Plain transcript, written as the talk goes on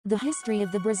The history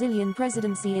of the Brazilian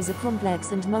presidency is a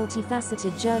complex and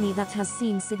multifaceted journey that has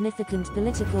seen significant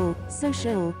political,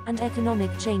 social, and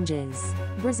economic changes.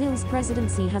 Brazil's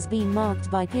presidency has been marked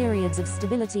by periods of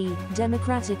stability,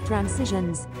 democratic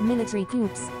transitions, military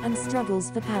coups, and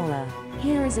struggles for power.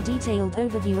 Here is a detailed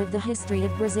overview of the history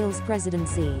of Brazil's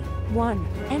presidency. 1.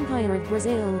 Empire of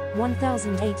Brazil,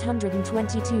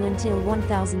 1822 until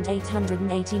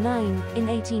 1889. In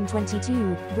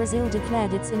 1822, Brazil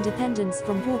declared its independence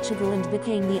from Portugal and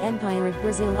became the Empire of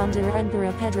Brazil under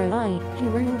Emperor Pedro I, who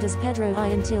ruled as Pedro I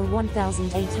until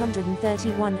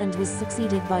 1831 and was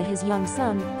succeeded by his young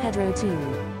son, Pedro II.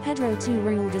 Pedro II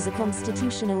ruled as a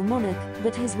constitutional monarch,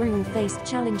 but his rule faced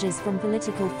challenges from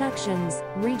political factions,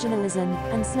 regionalism,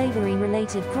 and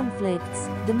slavery-related conflicts.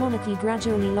 The monarchy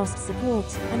gradually lost support,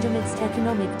 and amidst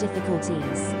economic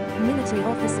difficulties, military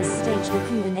officers staged a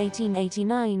coup in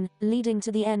 1889, leading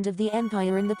to the end of the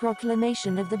empire and the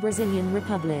proclamation of the Brazilian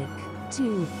Republic.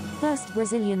 2. First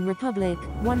Brazilian Republic,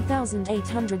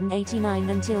 1889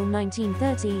 until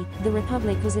 1930, the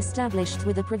Republic was established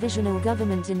with a provisional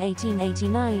government in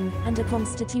 1889, and a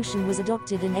constitution was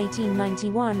adopted in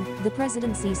 1891. The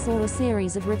presidency saw a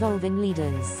series of revolving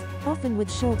leaders. Often with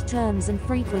short terms and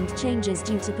frequent changes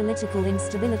due to political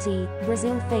instability,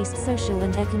 Brazil faced social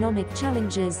and economic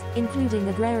challenges, including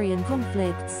agrarian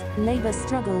conflicts, labor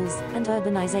struggles, and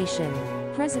urbanization.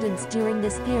 Presidents during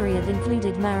this period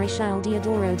included Marechal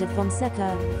Deodoro de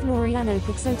Fonseca, Floriano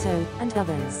Peixoto, and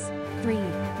others. 3.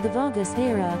 The Vargas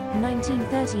era,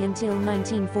 1930 until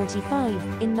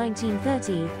 1945. In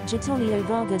 1930, Getulio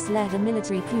Vargas led a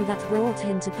military coup that brought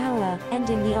him to power,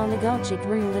 ending the oligarchic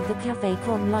rule of the Café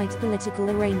com Leite political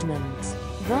arrangement.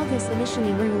 Vargas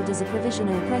initially ruled as a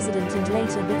provisional president and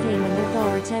later became an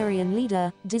authoritarian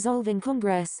leader, dissolving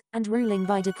Congress, and ruling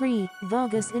by decree.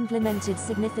 Vargas implemented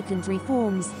significant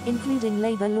reforms, including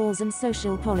labor laws and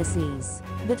social policies.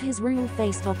 But his rule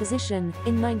faced opposition.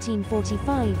 In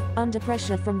 1945, under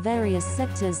pressure from various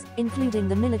sectors, including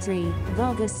the military,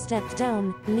 Vargas stepped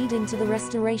down, leading to the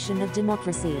restoration of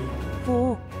democracy.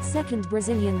 4. Second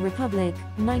Brazilian Republic,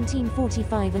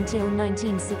 1945 until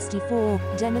 1964,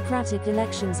 democratic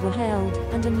elections were held,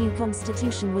 and a new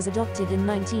constitution was adopted in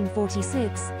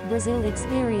 1946. Brazil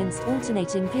experienced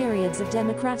alternating periods of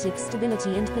democratic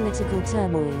stability and political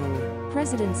turmoil.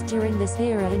 Presidents during this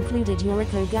era included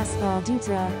Eurico Gaspar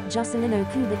Dutra, Juscelino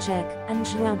Kubitschek, and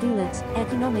João Goulart.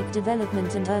 Economic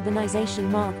development and urbanization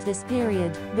marked this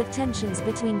period, but tensions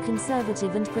between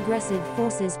conservative and progressive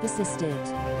forces persisted.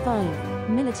 5.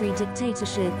 Military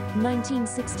dictatorship,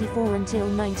 1964 until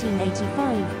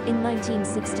 1985. In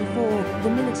 1964, the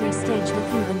military staged a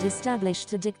coup and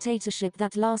established a dictatorship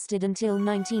that lasted until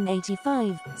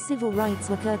 1985. Civil rights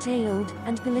were curtailed,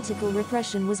 and political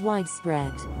repression was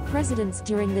widespread. Presidents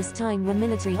during this time were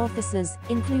military officers,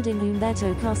 including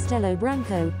Humberto Castelo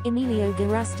Branco, Emilio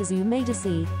Garrastazu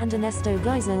Médici, and Ernesto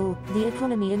Geisel. The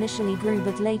economy initially grew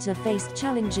but later faced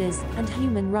challenges, and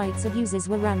human rights abuses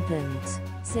were rampant.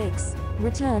 6.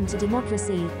 Return to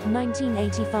democracy,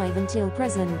 1985 until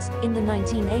present. In the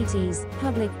 1980s,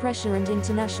 public pressure and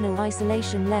international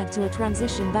isolation led to a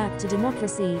transition back to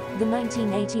democracy. The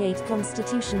 1988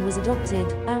 Constitution was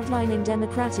adopted, outlining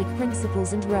democratic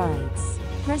principles and rights.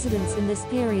 Presidents in this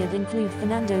period include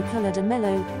Fernando Collor de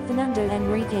Mello, Fernando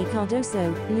Henrique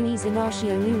Cardoso, Luiz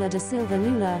Inácio Lula da Silva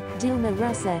Lula, Dilma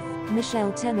Rousseff,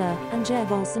 Michel Temer, and Jair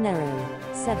Bolsonaro.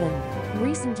 7.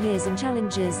 Recent years and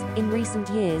challenges. In recent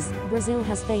years, Brazil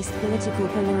has faced political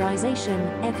polarization,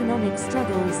 economic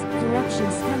struggles,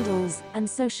 corruption scandals, and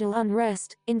social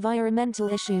unrest. Environmental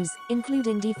issues,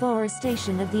 including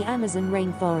deforestation of the Amazon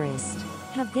rainforest,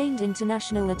 have gained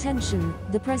international attention.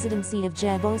 The presidency of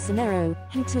Jair Bolsonaro,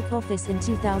 who took office in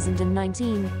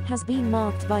 2019, has been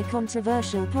marked by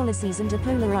controversial policies and a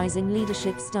polarizing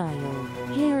leadership style.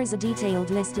 Here is a detailed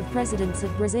list of presidents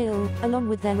of Brazil, along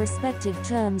with their respective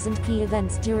terms and key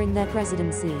events during their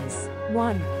presidencies.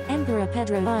 1. Emperor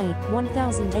Pedro I,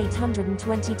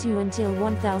 1822 until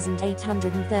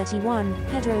 1831.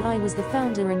 Pedro I was the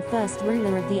founder and first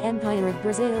ruler of the Empire of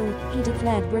Brazil. He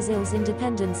declared Brazil's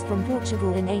independence from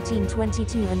Portugal in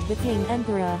 1822 and became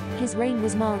emperor. His reign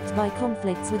was marked by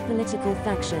conflicts with political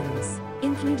factions,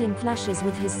 including clashes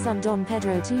with his son Dom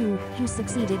Pedro II, who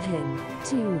succeeded him.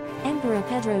 2. Emperor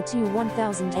Pedro II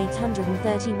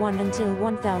 1831 until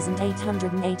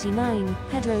 1889.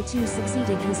 Pedro II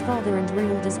succeeded his father and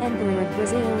ruled as Emperor of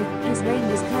Brazil. His reign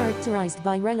was characterized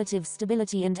by relative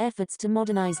stability and efforts to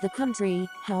modernize the country.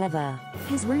 However,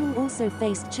 his rule also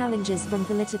faced challenges from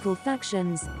political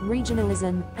factions,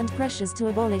 regionalism, and pressures to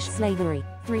abolish slavery.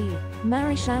 3.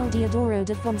 Marechal Deodoro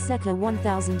de Fonseca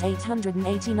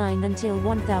 1889 until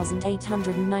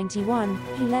 1891,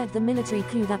 he led the military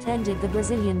coup that ended the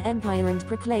Brazilian Empire and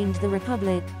proclaimed the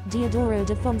Republic. Deodoro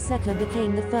de Fonseca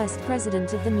became the first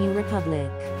president of the new republic.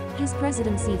 His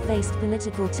presidency faced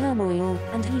political turmoil,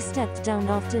 and he stepped down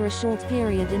after a short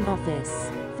period in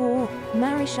office. 4.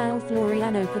 Marechal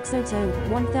Floriano Peixoto,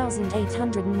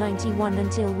 1891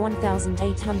 until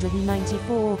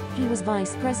 1894, he was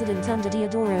vice president under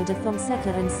Deodoro de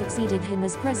Fonseca and succeeded him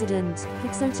as president.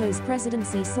 Peixoto's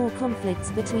presidency saw conflicts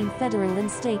between federal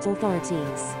and state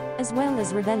authorities, as well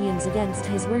as rebellions against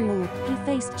his rule. He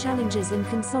faced challenges in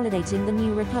consolidating the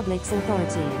new republic's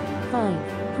authority.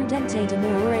 5. Prudente de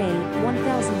Morais,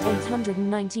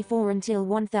 1894 until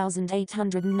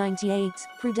 1898,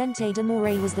 Prudente de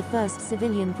Morais was the first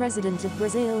civilian president of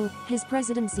Brazil. His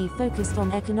presidency focused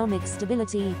on economic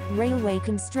stability, railway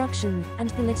construction,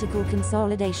 and political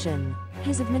consolidation.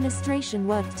 His administration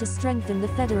worked to strengthen the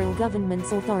federal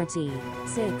government's authority.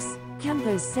 6.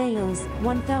 Campos Salles,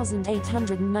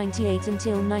 1898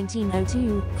 until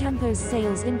 1902, Campos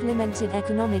Salles implemented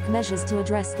economic measures to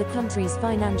address the country's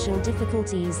financial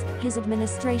difficulties. His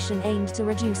administration aimed to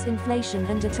reduce inflation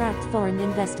and attract foreign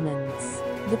investments.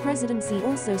 The presidency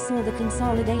also saw the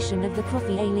consolidation of the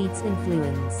coffee elite's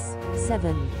influence.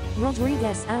 7.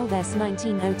 Rodrigues Alves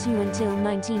 1902 until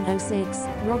 1906,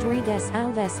 Rodrigues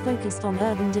Alves focused on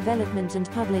urban development and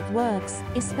public works,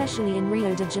 especially in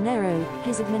Rio de Janeiro.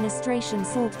 His administration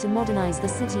sought to modernize the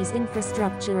city's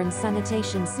infrastructure and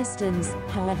sanitation systems.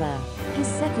 However, his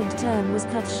second term was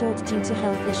cut short due to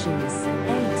health issues.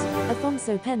 8.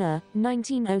 Afonso Pena,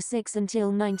 1906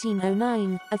 until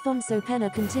 1909, Afonso Pena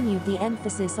continued the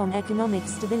emphasis on economic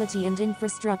stability and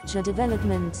infrastructure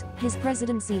development. His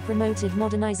presidency promoted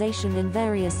modernization in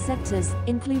various sectors,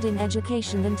 including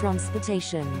education and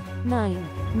transportation. 9.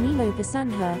 Nilo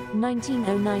Peçanha,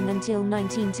 1909 until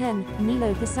 1910,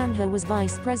 Nilo Peçanha was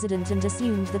vice president and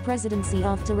assumed the presidency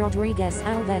after Rodrigues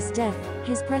Alves' death.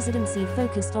 His presidency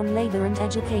focused on labor and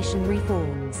education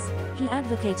reforms. He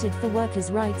advocated for workers'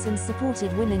 rights and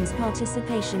supported women's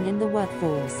participation in the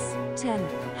workforce. 10.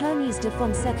 Hermes de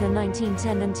Fonseca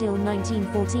 1910 until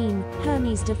 1914,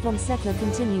 Hermes de Fonseca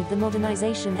continued the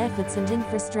modernization efforts and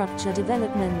infrastructure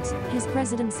development. His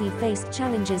presidency faced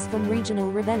challenges from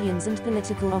regional rebellions and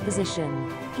political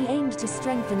opposition. He aimed to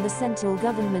strengthen the central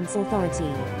government's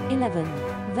authority. 11.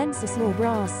 Venceslau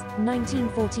Bras,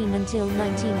 1914 until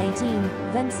 1918,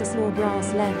 Venceslau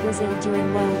Bras led Brazil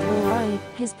during World War I.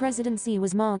 His presidency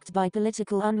was marked by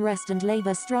political unrest and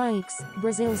labor strikes.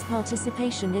 Brazil's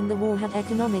participation in the war had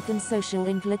economic and social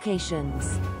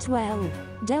implications. 12.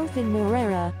 Delfim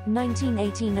Moreira,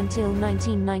 1918 until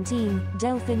 1919,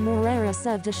 Delfim Moreira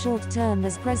served a short term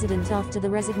as president after the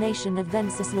resignation of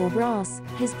Venceslau Bras.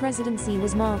 His presidency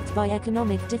was marked by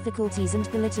economic difficulties and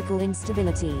political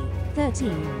instability.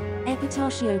 13.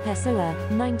 Epitácio Pessoa,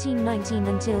 1919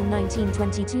 until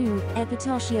 1922,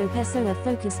 Epitácio Pessoa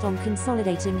focused on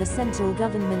consolidating the central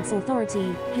government's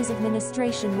authority. His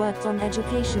administration worked on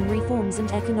education reforms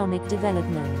and economic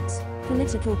development.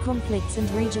 Political conflicts and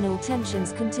regional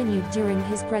tensions continued during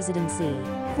his presidency.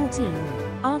 14.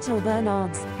 Arthur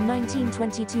Bernardes,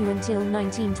 1922 until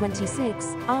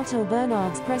 1926, Arthur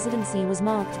Bernardes' presidency was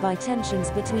marked by tensions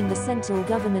between the central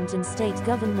government and state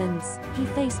governments. He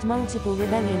faced multiple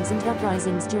rebellions and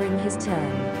uprisings during his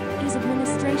term. His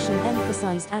administration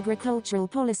emphasized agricultural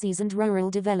policies and rural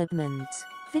development.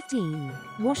 15.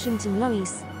 Washington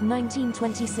Luiz,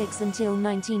 1926 until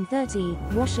 1930,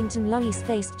 Washington Luiz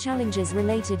faced challenges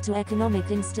related to economic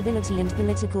instability and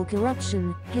political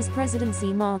corruption. His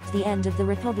presidency marked the end of the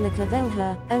República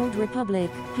Velha, Old Republic,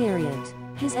 period.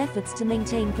 His efforts to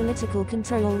maintain political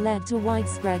control led to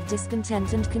widespread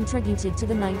discontent and contributed to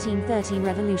the 1930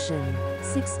 revolution.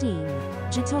 16.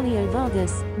 Getúlio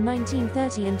Vargas,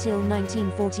 1930 until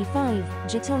 1945,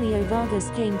 Getúlio Vargas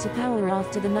came to power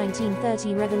after the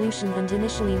 1930 revolution and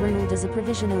initially ruled as a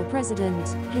provisional president.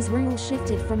 His rule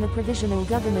shifted from a provisional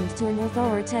government to an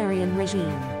authoritarian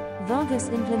regime. Vargas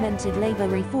implemented labor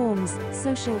reforms,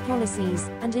 social policies,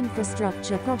 and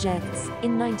infrastructure projects.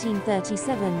 In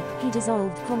 1937, he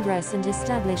dissolved Congress and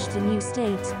established a new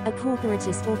state, a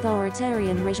corporatist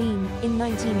authoritarian regime. In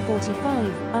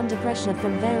 1945, under pressure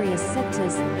from various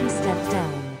sectors, he stepped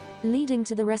down, leading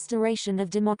to the restoration of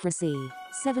democracy.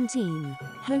 17.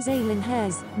 José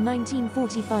Linhas,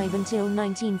 1945 until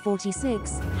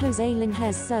 1946. José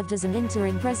Linhas served as an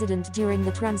interim president during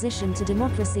the transition to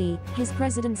democracy. His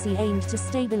presidency aimed to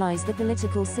stabilize the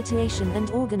political situation and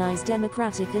organize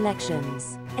democratic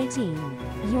elections. 18.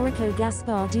 Eurico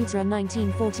Gaspar Dutra,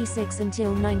 1946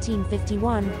 until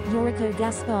 1951. Eurico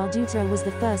Gaspar Dutra was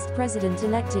the first president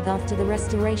elected after the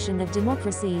restoration of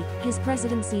democracy. His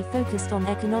presidency focused on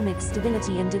economic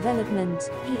stability and development.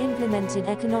 He implemented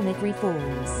economic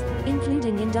reforms,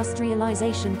 including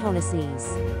industrialization policies.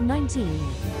 19.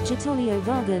 Getulio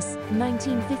Vargas,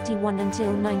 1951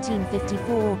 until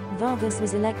 1954. Vargas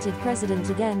was elected president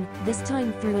again, this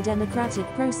time through a democratic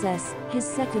process. His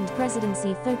second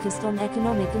presidency focused on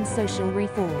economic and social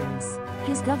reforms.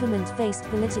 His government faced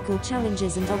political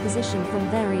challenges and opposition from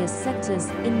various sectors.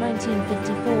 In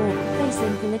 1954,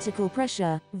 facing political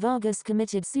pressure, Vargas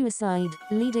committed suicide,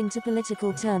 leading to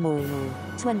political turmoil.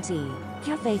 20.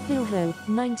 Café Filho,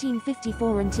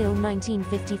 1954 until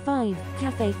 1955.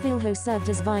 Café Filho served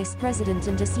as vice president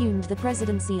and assumed the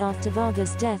presidency after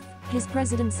Vargas' death. His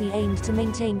presidency aimed to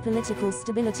maintain political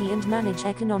stability and manage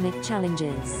economic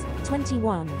challenges.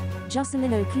 21.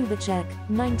 Juscelino Kubitschek,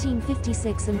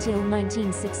 1956 until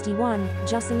 1961.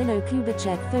 Juscelino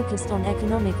Kubitschek focused on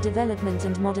economic development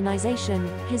and modernization.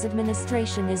 His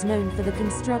administration is known for the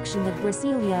construction of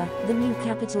Brasilia, the new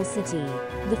capital city.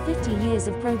 The 50 Years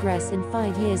of Progress in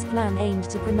 5 Years plan aimed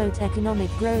to promote economic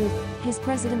growth. His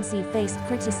presidency faced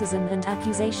criticism and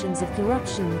accusations of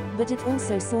corruption, but it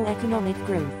also saw economic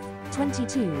growth.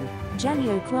 22.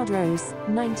 Jânio Quadros,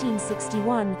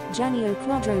 1961. Jânio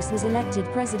Quadros was elected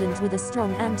president with a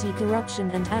strong anti-corruption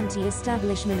and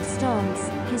anti-establishment stance.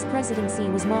 His presidency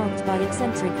was marked by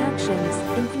eccentric actions,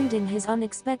 including his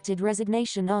unexpected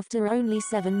resignation after only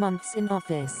 7 months in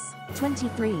office.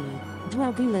 23.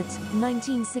 João Goulart,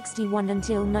 1961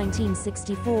 until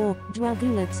 1964. João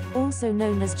Goulart, also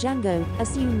known as Django,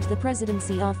 assumed the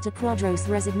presidency after Quadros'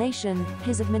 resignation.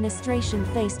 His administration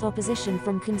faced opposition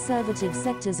from conservative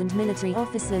sectors and military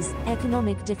officers.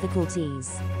 Economic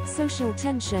difficulties, social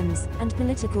tensions, and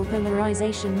political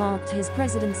polarization marked his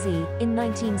presidency. In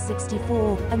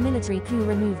 1964, a military coup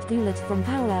removed Goulart from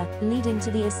power, leading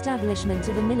to the establishment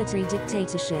of a military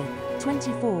dictatorship.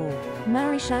 24.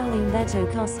 Marechal Humberto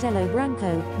Castelo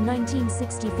Branco,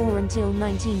 1964 until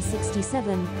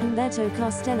 1967. Humberto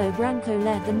Castelo Branco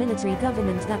led the military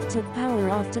government that took power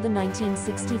after the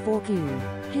 1964 coup.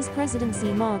 His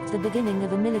presidency marked the beginning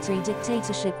of a military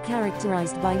dictatorship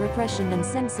characterized by repression and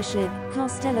censorship.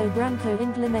 Castelo Branco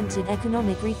implemented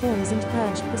economic reforms and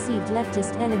purged perceived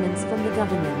leftist elements from the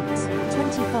government.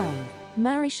 25.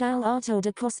 Marechal Artur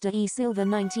da Costa e Silva,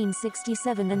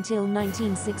 1967 until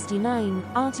 1969.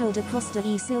 Artur da Costa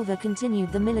e Silva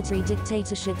continued the military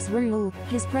dictatorship's rule.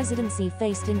 His presidency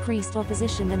faced increased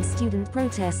opposition and student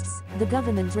protests. The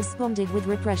government responded with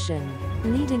repression,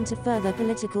 leading to further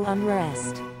political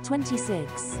unrest.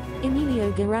 26.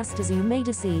 Emílio Garrastazu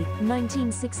Médici,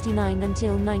 1969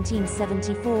 until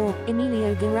 1974.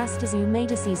 Emílio Garrastazu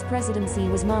Médici's presidency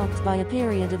was marked by a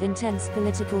period of intense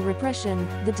political repression.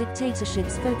 The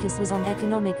dictatorship's focus was on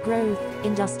economic growth,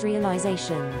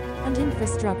 industrialization, and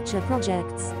infrastructure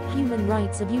projects. Human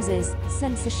rights abuses,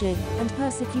 censorship, and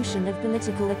persecution of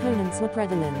political opponents were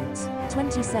prevalent.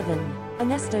 27.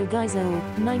 Ernesto Geisel,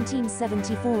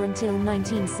 1974 until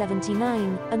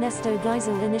 1979. Ernesto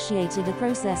Geisel initiated a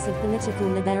process of political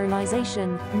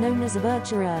liberalization, known as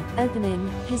abertura, opening.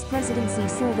 His presidency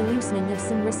saw the loosening of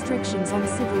some restrictions on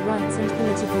civil rights and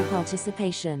political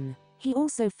participation. He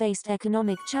also faced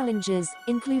economic challenges,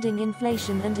 including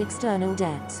inflation and external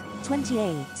debt.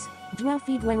 28. João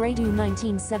Figueiredo,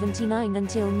 1979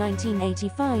 until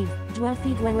 1985. João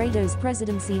Figueiredo's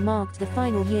presidency marked the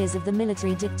final years of the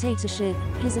military dictatorship.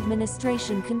 His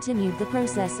administration continued the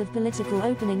process of political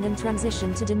opening and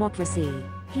transition to democracy.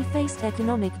 He faced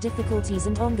economic difficulties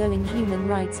and ongoing human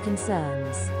rights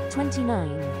concerns. 29.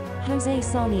 José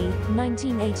Sarney,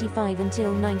 1985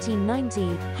 until 1990.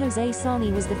 José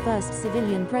Sarney was the first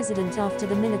civilian president after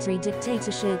the military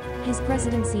dictatorship. His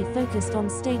presidency focused on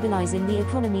stabilizing the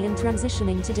economy and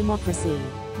transitioning to democracy.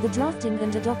 The drafting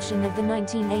and adoption of the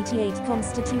 1988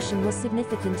 Constitution were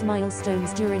significant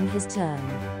milestones during his term.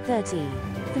 30.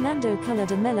 Fernando Collor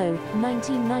de Mello,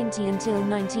 1990 until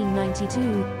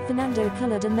 1992. Fernando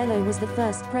Collor de Mello was the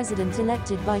first president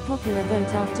elected by popular vote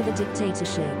after the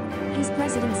dictatorship. His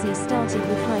presidency started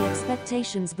with high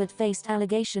expectations but faced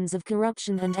allegations of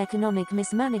corruption and economic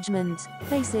mismanagement.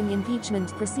 Facing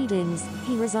impeachment proceedings,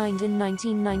 he resigned in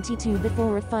 1992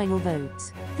 before a final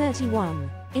vote. 31.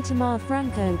 Itamar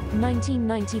Franco,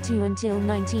 1992 until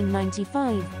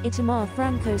 1995. Itamar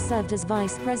Franco served as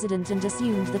vice president and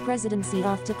assumed the presidency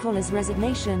after Collor's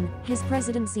resignation. His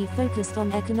presidency focused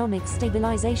on economic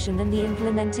stabilization and the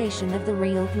implementation of the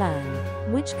Real Plan,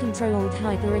 which controlled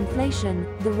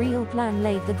hyperinflation. The Real Plan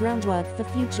laid the groundwork for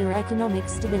future economic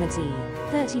stability.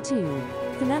 32.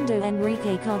 Fernando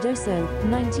Henrique Cardoso,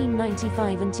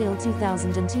 1995 until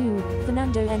 2002.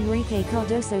 Fernando Henrique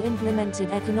Cardoso implemented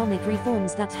economic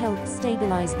reforms that helped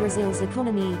stabilize Brazil's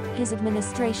economy. His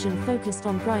administration focused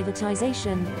on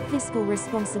privatization, fiscal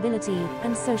responsibility,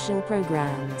 and social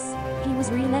programs. He was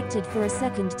re-elected for a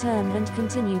second term and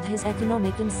continued his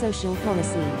economic and social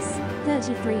policies.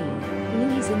 33.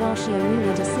 Luiz Inácio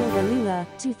Lula da Silva Lula,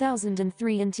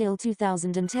 2003 until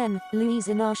 2010. Luiz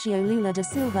Inácio Lula da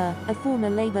Silva, a former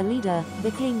labor leader,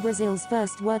 became Brazil's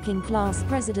first working-class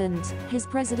president. His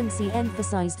presidency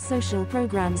emphasized social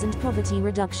programs and poverty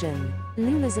reduction.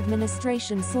 Lula's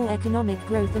administration saw economic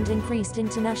growth and increased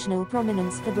international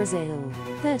prominence for Brazil.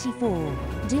 34.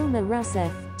 Dilma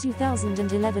Rousseff,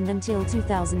 2011 until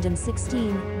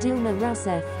 2016. Dilma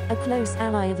Rousseff, a close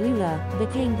ally of Lula,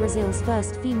 became Brazil's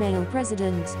first female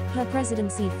president. Her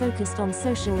presidency focused on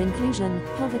social inclusion,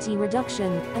 poverty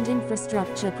reduction, and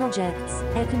infrastructure projects.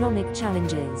 Economic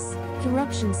challenges,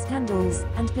 corruption scandals,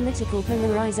 and political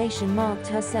polarization marked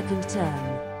her second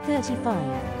term.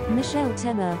 35. Michel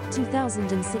Temer,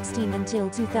 2016 until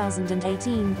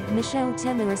 2018. Michel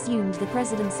Temer assumed the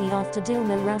presidency after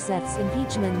Dilma Rousseff's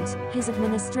impeachment. His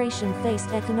administration faced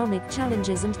economic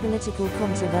challenges and political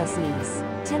controversies.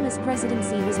 Temer's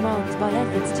presidency was marked by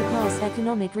efforts to pass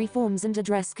economic reforms and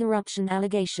address corruption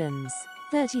allegations.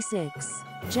 36.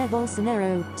 Jair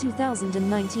Bolsonaro,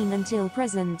 2019 until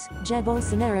present. Jair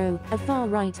Bolsonaro, a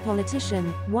far-right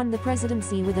politician, won the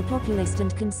presidency with a populist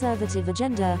and conservative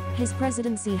agenda. His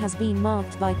presidency has been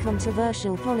marked by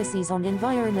controversial policies on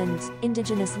environment,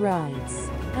 indigenous rights,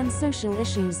 and social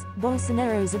issues.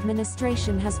 Bolsonaro's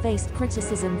administration has faced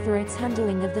criticism for its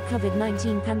handling of the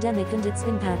COVID-19 pandemic and its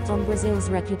impact on Brazil's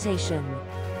reputation.